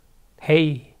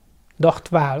Hey, dag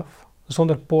 12,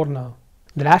 zonder porno.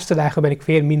 De laatste dagen ben ik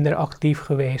veel minder actief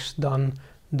geweest dan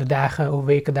de dagen of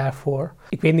weken daarvoor.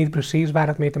 Ik weet niet precies waar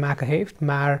het mee te maken heeft,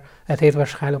 maar het heeft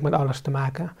waarschijnlijk met alles te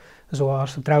maken.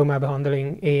 Zoals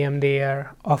traumabehandeling, EMDR,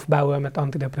 afbouwen met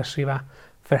antidepressiva,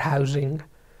 verhuizing,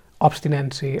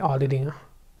 abstinentie, al die dingen.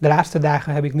 De laatste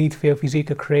dagen heb ik niet veel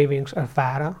fysieke cravings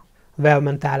ervaren, wel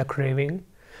mentale craving.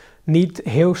 Niet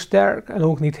heel sterk en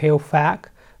ook niet heel vaak,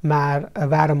 maar er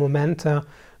waren momenten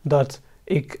dat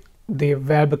ik de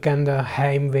welbekende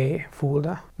heimwee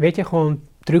voelde. Weet je, gewoon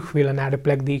terug willen naar de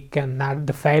plek die ik ken, naar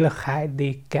de veiligheid die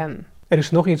ik ken. Er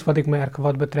is nog iets wat ik merk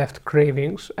wat betreft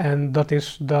cravings en dat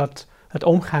is dat het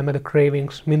omgaan met de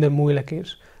cravings minder moeilijk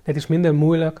is. Het is minder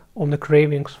moeilijk om de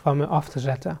cravings van me af te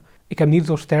zetten. Ik heb niet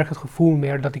zo sterk het gevoel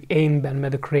meer dat ik één ben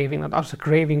met de craving. Dat als de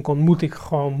craving komt,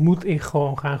 moet ik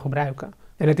gewoon gaan gebruiken.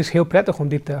 En het is heel prettig om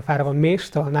dit te ervaren, want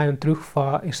meestal na een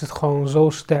terugval is het gewoon zo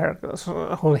sterk. Dat is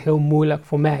gewoon heel moeilijk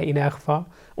voor mij in ieder geval,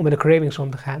 om met de cravings om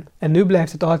te gaan. En nu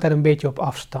blijft het altijd een beetje op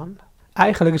afstand.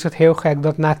 Eigenlijk is het heel gek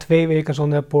dat na 2 weken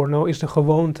zonder porno is de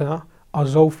gewoonte al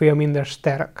zoveel minder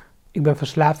sterk. Ik ben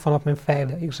verslaafd vanaf mijn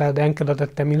 5e. Ik zou denken dat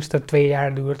het tenminste 2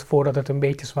 jaar duurt voordat het een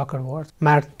beetje zwakker wordt.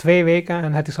 Maar 2 weken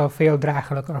en het is al veel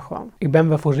draaglijker gewoon. Ik ben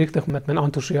wel voorzichtig met mijn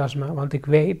enthousiasme, want ik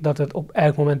weet dat het op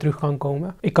elk moment terug kan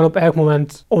komen. Ik kan op elk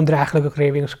moment ondraaglijke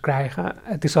cravings krijgen.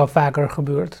 Het is al vaker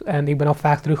gebeurd en ik ben al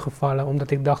vaak teruggevallen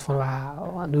omdat ik dacht van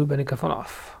wauw, nu ben ik er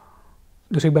vanaf.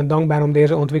 Dus ik ben dankbaar om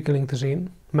deze ontwikkeling te zien,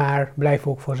 maar blijf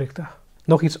ook voorzichtig.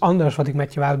 Nog iets anders wat ik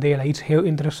met je wou delen, iets heel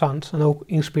interessants en ook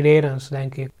inspirerends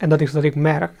denk ik. En dat is dat ik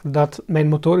merk dat mijn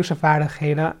motorische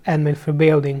vaardigheden en mijn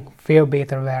verbeelding veel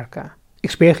beter werken. Ik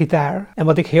speel gitaar en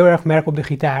wat ik heel erg merk op de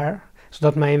gitaar is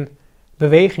dat mijn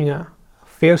bewegingen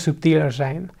veel subtieler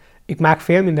zijn. Ik maak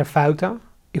veel minder fouten,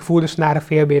 ik voel de snaren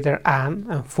veel beter aan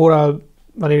en vooral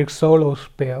wanneer ik solo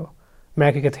speel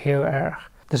merk ik het heel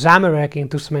erg. De samenwerking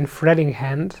tussen mijn fretting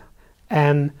hand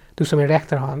en tussen mijn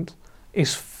rechterhand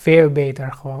is veel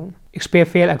beter gewoon. Ik speel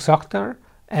veel exacter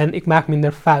en ik maak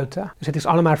minder fouten. Dus het is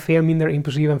allemaal veel minder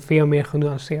impulsief en veel meer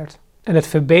genuanceerd. En het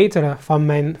verbeteren van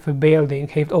mijn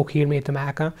verbeelding heeft ook hiermee te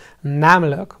maken.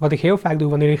 Namelijk, wat ik heel vaak doe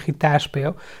wanneer ik gitaar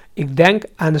speel, ik denk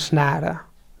aan de snaren.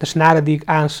 De snaren die ik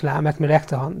aansla met mijn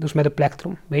rechterhand, dus met de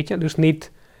plektrum, weet je? Dus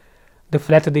niet de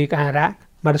fretten die ik aanraak,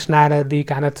 maar de snaren die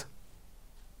ik aan het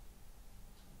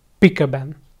pieken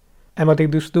ben. En wat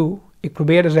ik dus doe, ik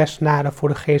probeer de 6 snaren voor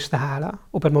de geest te halen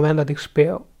op het moment dat ik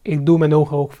speel. Ik doe mijn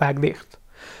ogen ook vaak dicht.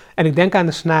 En ik denk aan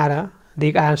de snaren die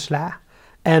ik aansla.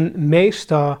 En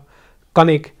meestal kan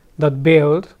ik dat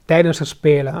beeld tijdens het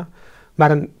spelen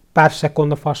maar een paar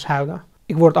seconden vasthouden.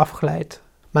 Ik word afgeleid.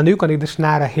 Maar nu kan ik de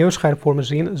snaren heel scherp voor me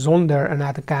zien zonder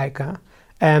ernaar te kijken.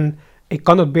 En ik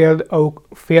kan het beeld ook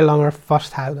veel langer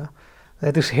vasthouden.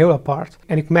 Het is heel apart.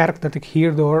 En ik merk dat ik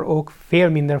hierdoor ook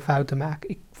veel minder fouten maak.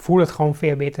 Ik voel het gewoon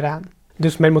veel beter aan.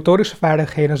 Dus mijn motorische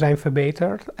vaardigheden zijn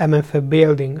verbeterd en mijn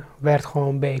verbeelding werd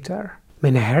gewoon beter.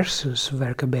 Mijn hersens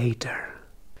werken beter.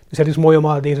 Dus het is mooi om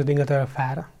al deze dingen te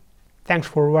ervaren. Thanks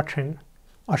for watching.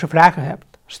 Als je vragen hebt,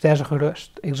 stel ze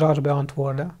gerust. Ik zal ze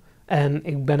beantwoorden. En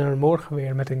ik ben er morgen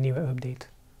weer met een nieuwe update.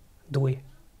 Doei.